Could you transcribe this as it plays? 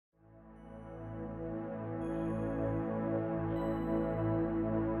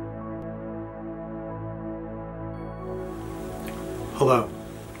Hello,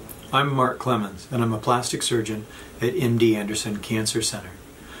 I'm Mark Clemens, and I'm a plastic surgeon at MD Anderson Cancer Center.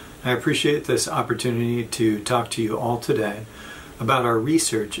 I appreciate this opportunity to talk to you all today about our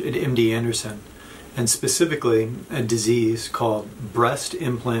research at MD Anderson, and specifically a disease called Breast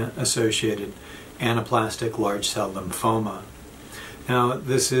Implant-Associated Anaplastic Large Cell Lymphoma. Now,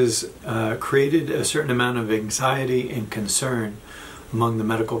 this has created a certain amount of anxiety and concern among the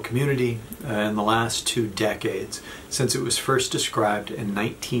medical community in the last 2 decades, since it was first described in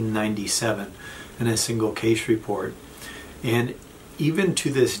 1997 in a single case report. And even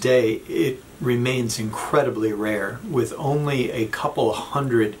to this day, it remains incredibly rare, with only a couple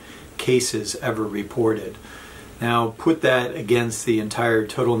hundred cases ever reported. Now, put that against the entire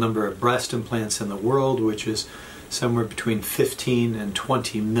total number of breast implants in the world, which is somewhere between 15 and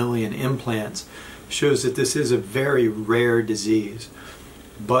 20 million implants, shows that this is a very rare disease.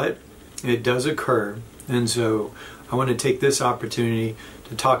 But it does occur, and so I want to take this opportunity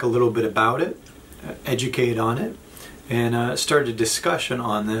to talk a little bit about it, educate on it, and start a discussion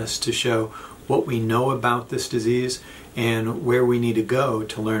on this to show what we know about this disease and where we need to go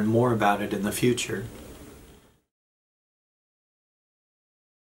to learn more about it in the future.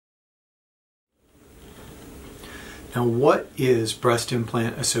 Now, what is breast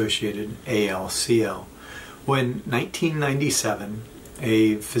implant-associated ALCL? Well, in 1997,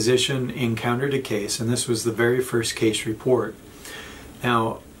 a physician encountered a case, and this was the very first case report.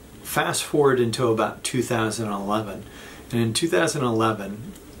 Now, fast forward until about 2011, and in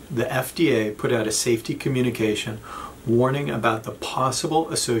 2011, the FDA put out a safety communication warning about the possible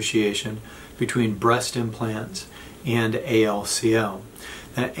association between breast implants and ALCL.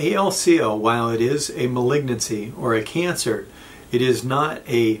 Now, ALCL, while it is a malignancy or a cancer, it is not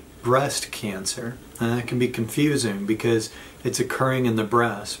a breast cancer. And that can be confusing because it's occurring in the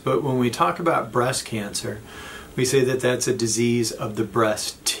breast. But when we talk about breast cancer, we say that that's a disease of the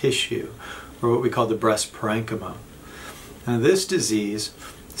breast tissue, or what we call the breast parenchyma. Now, this disease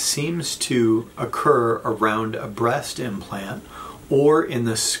seems to occur around a breast implant or in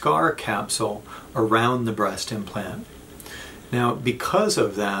the scar capsule around the breast implant. Now, because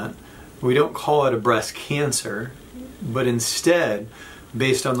of that, we don't call it a breast cancer, but instead,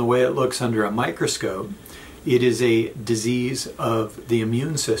 based on the way it looks under a microscope, it is a disease of the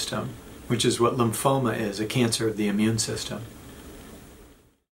immune system, which is what lymphoma is, a cancer of the immune system.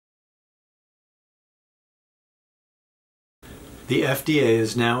 The FDA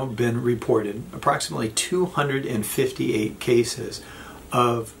has now been reported approximately 258 cases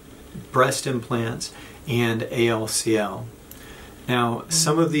of breast implants and ALCL. Now,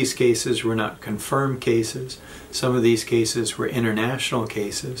 some of these cases were not confirmed cases, some of these cases were international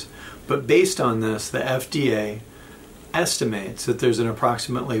cases, but based on this, the FDA estimates that there's an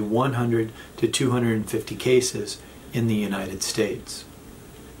approximately 100 to 250 cases in the United States.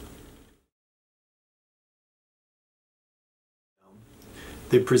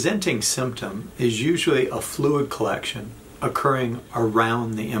 The presenting symptom is usually a fluid collection occurring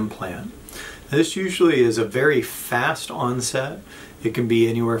around the implant. This usually is a very fast onset. It can be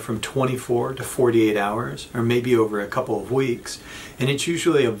anywhere from 24 to 48 hours, or maybe over a couple of weeks. And it's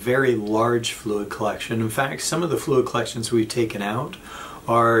usually a very large fluid collection. In fact, some of the fluid collections we've taken out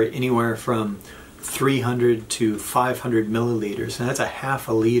are anywhere from 300 to 500 milliliters, and that's a half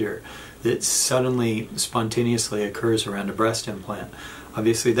a liter that suddenly, spontaneously occurs around a breast implant.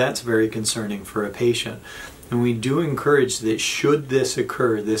 Obviously, that's very concerning for a patient. And we do encourage that should this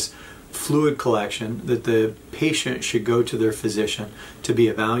occur, this fluid collection, that the patient should go to their physician to be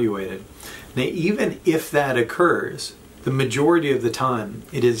evaluated. Now, even if that occurs, the majority of the time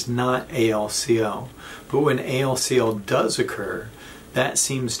it is not ALCL. But when ALCL does occur, that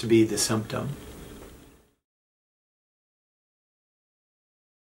seems to be the symptom.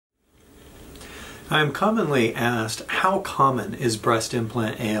 I'm commonly asked, how common is breast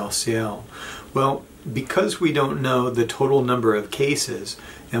implant ALCL? Well, because we don't know the total number of cases,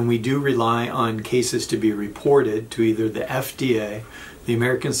 and we do rely on cases to be reported to either the FDA, the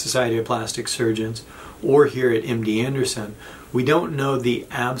American Society of Plastic Surgeons, or here at MD Anderson, we don't know the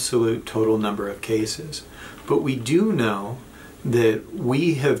absolute total number of cases. But we do know that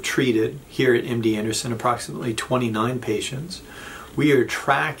we have treated here at MD Anderson approximately 29 patients. We are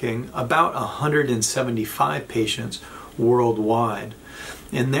tracking about 175 patients worldwide.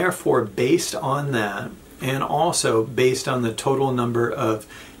 And therefore, based on that, and also based on the total number of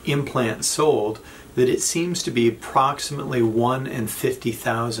implants sold, that it seems to be approximately 1 in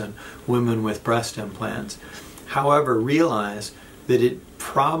 50,000 women with breast implants. However, realize that it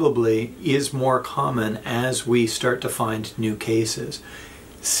probably is more common as we start to find new cases.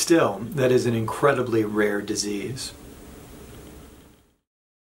 Still, that is an incredibly rare disease.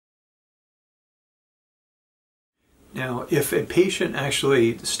 Now, if a patient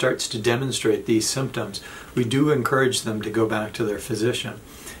actually starts to demonstrate these symptoms, we do encourage them to go back to their physician.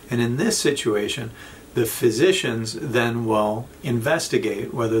 And in this situation, the physicians then will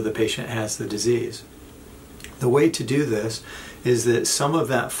investigate whether the patient has the disease. The way to do this is that some of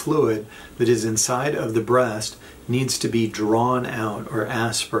that fluid that is inside of the breast needs to be drawn out or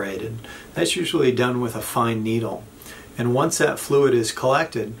aspirated. That's usually done with a fine needle. And once that fluid is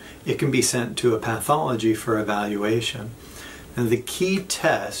collected, it can be sent to a pathology for evaluation. And the key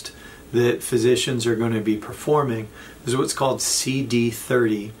test that physicians are going to be performing is what's called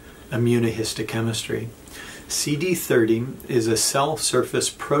CD30 immunohistochemistry. CD30 is a cell surface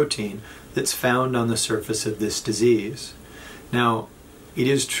protein that's found on the surface of this disease. Now, it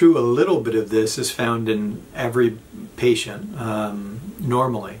is true a little bit of this is found in every patient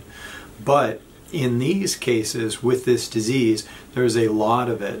normally, but in these cases with this disease, there's a lot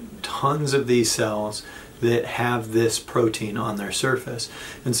of it, tons of these cells that have this protein on their surface.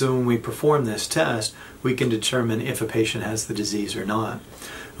 And so when we perform this test, we can determine if a patient has the disease or not.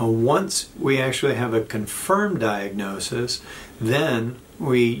 Now, once we actually have a confirmed diagnosis, then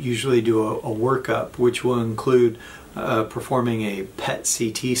we usually do a workup, which will include performing a PET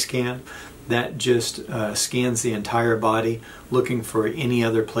CT scan. That just scans the entire body, looking for any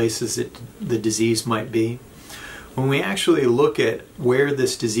other places that the disease might be. When we actually look at where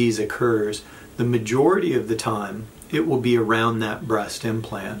this disease occurs, the majority of the time it will be around that breast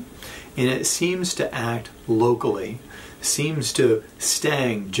implant. And it seems to act locally, seems to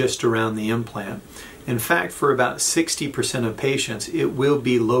sting just around the implant. In fact, for about 60% of patients, it will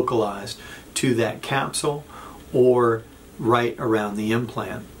be localized to that capsule or right around the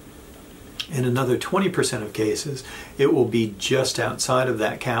implant. In another 20% of cases, it will be just outside of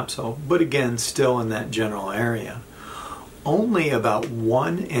that capsule, but again, still in that general area. Only about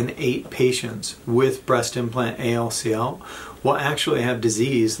 1 in 8 patients with breast implant ALCL will actually have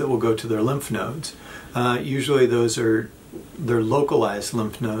disease that will go to their lymph nodes. Usually those are their localized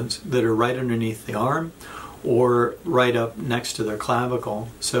lymph nodes that are right underneath the arm or right up next to their clavicle.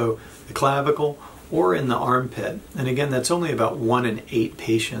 So the clavicle or in the armpit. And again, that's only about 1 in 8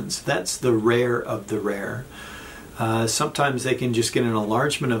 patients. That's the rare of the rare. Sometimes they can just get an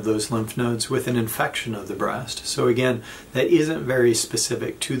enlargement of those lymph nodes with an infection of the breast. So again, that isn't very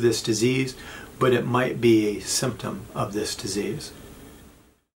specific to this disease, but it might be a symptom of this disease.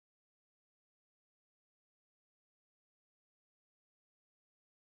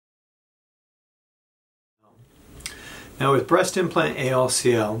 Now with breast implant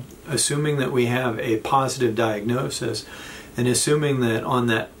ALCL, assuming that we have a positive diagnosis and assuming that on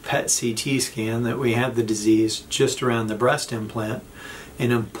that PET CT scan that we have the disease just around the breast implant,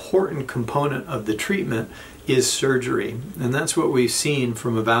 an important component of the treatment is surgery. And that's what we've seen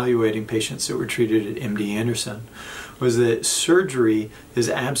from evaluating patients that were treated at MD Anderson, was that surgery is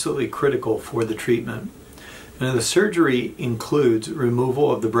absolutely critical for the treatment. Now the surgery includes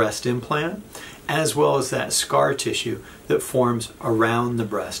removal of the breast implant as well as that scar tissue that forms around the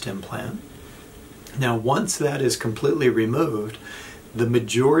breast implant. Now once that is completely removed, the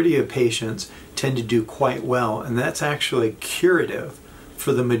majority of patients tend to do quite well, and that's actually curative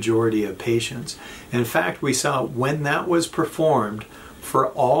for the majority of patients. In fact, we saw when that was performed for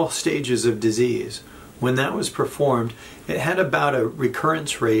all stages of disease, when that was performed, it had about a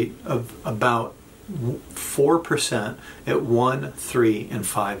recurrence rate of about 4% at 1, 3, and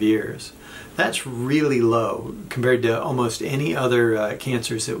 5 years. That's really low compared to almost any other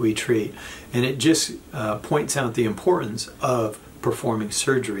cancers that we treat. And it just points out the importance of performing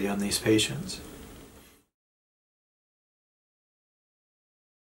surgery on these patients.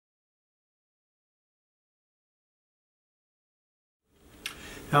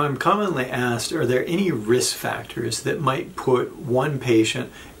 Now I'm commonly asked, are there any risk factors that might put one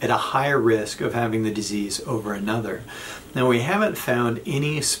patient at a higher risk of having the disease over another? Now we haven't found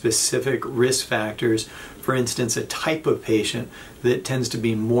any specific risk factors, for instance a type of patient that tends to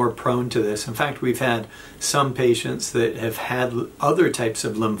be more prone to this. In fact, we've had some patients that have had other types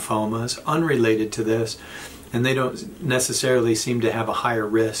of lymphomas unrelated to this, and they don't necessarily seem to have a higher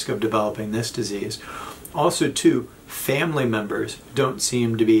risk of developing this disease. Also too, family members don't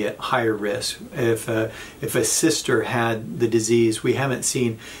seem to be at higher risk. If a sister had the disease, we haven't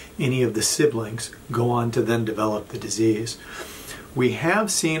seen any of the siblings go on to then develop the disease. We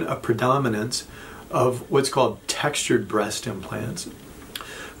have seen a predominance of what's called textured breast implants.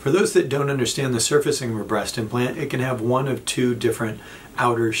 For those that don't understand the surfacing of a breast implant, it can have one of two different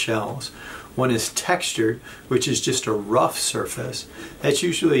outer shells. One is textured, which is just a rough surface. That's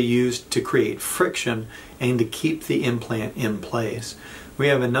usually used to create friction and to keep the implant in place. We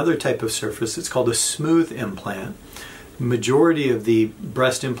have another type of surface. It's called a smooth implant. Majority of the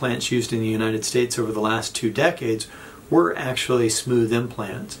breast implants used in the United States over the last 2 decades were actually smooth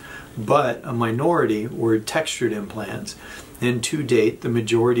implants, but a minority were textured implants. And to date, the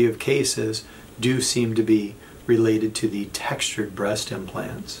majority of cases do seem to be related to the textured breast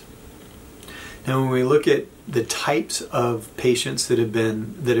implants. Now, when we look at the types of patients that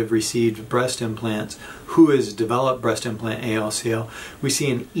have received breast implants, who has developed breast implant ALCL, we see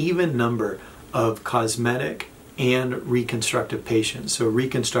an even number of cosmetic and reconstructive patients. So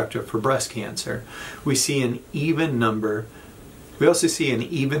reconstructive for breast cancer. We see an even number. We also see an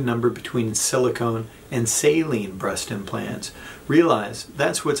even number between silicone and saline breast implants. Realize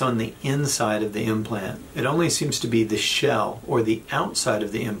that's what's on the inside of the implant. It only seems to be the shell or the outside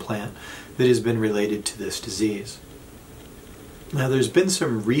of the implant that has been related to this disease. Now, there's been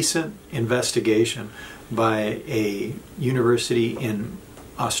some recent investigation by a university in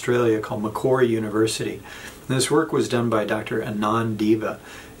Australia called Macquarie University. And this work was done by Dr. Anand,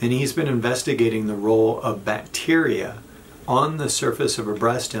 and he's been investigating the role of bacteria on the surface of a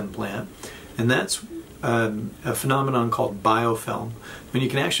breast implant, and that's a phenomenon called biofilm. When you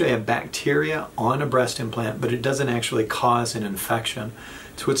can actually have bacteria on a breast implant, but it doesn't actually cause an infection.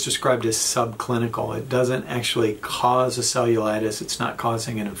 It's what's described as subclinical. It doesn't actually cause a cellulitis, it's not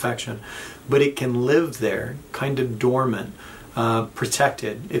causing an infection, but it can live there, kind of dormant,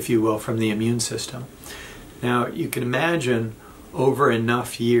 protected, if you will, from the immune system. Now, you can imagine over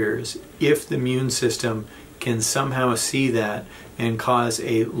enough years, if the immune system can somehow see that and cause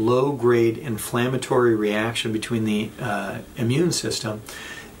a low-grade inflammatory reaction between the immune system,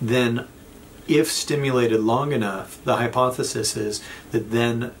 then if stimulated long enough, the hypothesis is that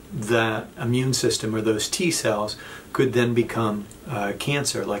then that immune system or those T cells could then become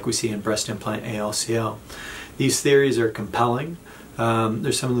cancer, like we see in breast implant ALCL. These theories are compelling.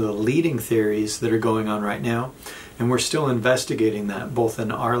 There's some of the leading theories that are going on right now, and we're still investigating that both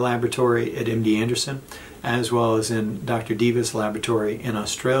in our laboratory at MD Anderson as well as in Dr. Diva's laboratory in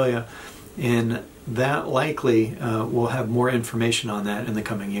Australia, and that likely we'll have more information on that in the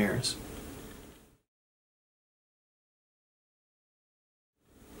coming years.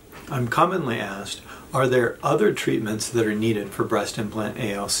 I'm commonly asked, are there other treatments that are needed for breast implant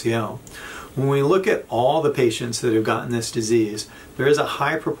ALCL? When we look at all the patients that have gotten this disease, there is a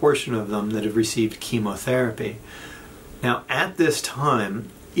high proportion of them that have received chemotherapy. Now, at this time,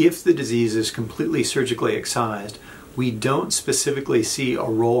 if the disease is completely surgically excised, we don't specifically see a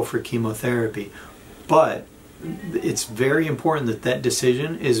role for chemotherapy, but it's very important that that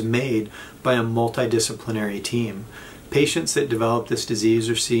decision is made by a multidisciplinary team. Patients that develop this disease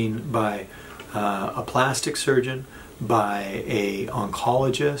are seen by a plastic surgeon, by an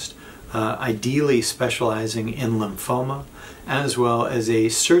oncologist, ideally specializing in lymphoma, as well as a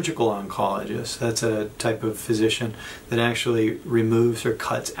surgical oncologist. That's a type of physician that actually removes or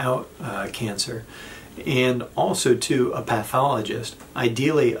cuts out cancer. And also too, a pathologist,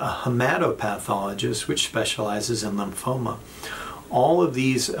 ideally a hematopathologist, which specializes in lymphoma. All of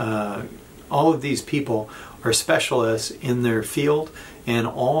these people are specialists in their field, and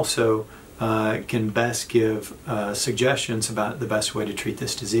also can best give suggestions about the best way to treat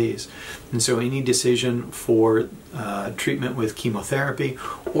this disease. And so any decision for treatment with chemotherapy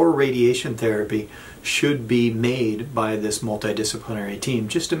or radiation therapy should be made by this multidisciplinary team,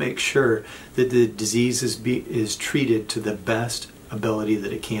 just to make sure that the disease is treated to the best ability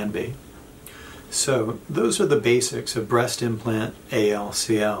that it can be. So those are the basics of breast implant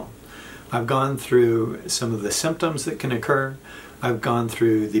ALCL. I've gone through some of the symptoms that can occur. I've gone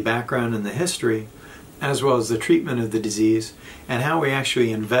through the background and the history, as well as the treatment of the disease and how we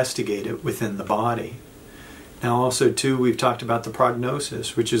actually investigate it within the body. Now also too, we've talked about the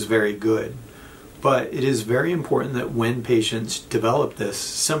prognosis, which is very good. But it is very important that when patients develop this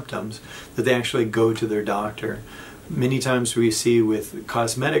symptoms, that they actually go to their doctor. Many times we see with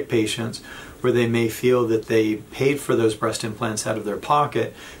cosmetic patients where they may feel that they paid for those breast implants out of their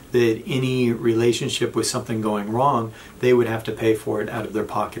pocket, that any relationship with something going wrong, they would have to pay for it out of their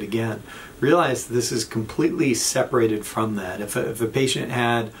pocket again. Realize this is completely separated from that. If a patient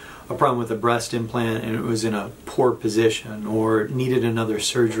had a problem with a breast implant and it was in a poor position or needed another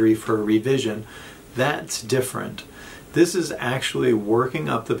surgery for a revision, that's different. This is actually working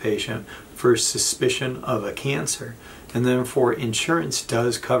up the patient for suspicion of a cancer, and therefore insurance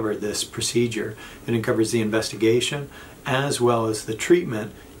does cover this procedure, and it covers the investigation as well as the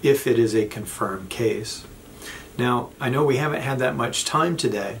treatment if it is a confirmed case. Now, I know we haven't had that much time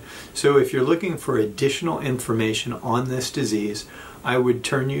today, so if you're looking for additional information on this disease, I would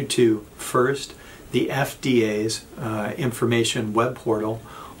turn you to first the FDA's information web portal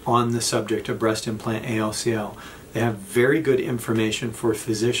on the subject of breast implant ALCL. They have very good information for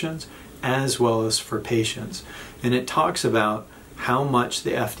physicians as well as for patients. And it talks about how much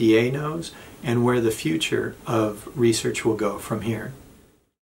the FDA knows and where the future of research will go from here.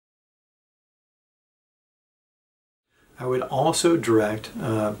 I would also direct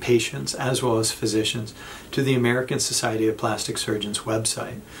patients as well as physicians to the American Society of Plastic Surgeons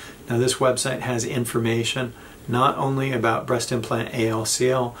website. Now, this website has information not only about breast implant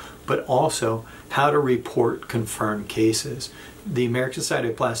ALCL, but also how to report confirmed cases. The American Society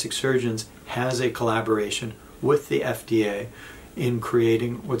of Plastic Surgeons has a collaboration with the FDA in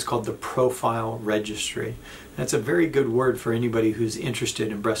creating what's called the Profile Registry. That's a very good word for anybody who's interested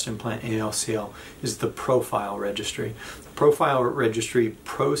in breast implant ALCL, is the Profile Registry. The Profile Registry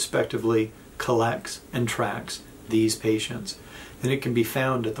prospectively collects and tracks these patients, and it can be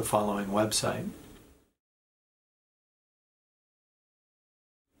found at the following website.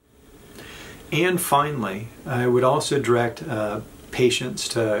 And finally, I would also direct patients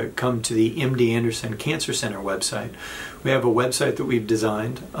to come to the MD Anderson Cancer Center website. We have a website that we've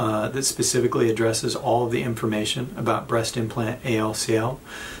designed that specifically addresses all of the information about breast implant ALCL,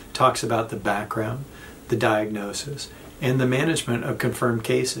 talks about the background, the diagnosis, and the management of confirmed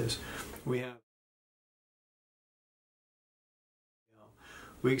cases. We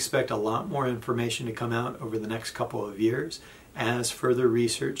expect a lot more information to come out over the next couple of years as further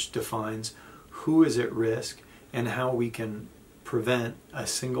research defines who is at risk and how we can prevent a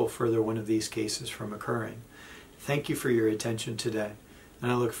single further one of these cases from occurring. Thank you for your attention today,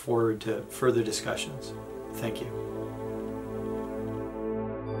 and I look forward to further discussions. Thank you.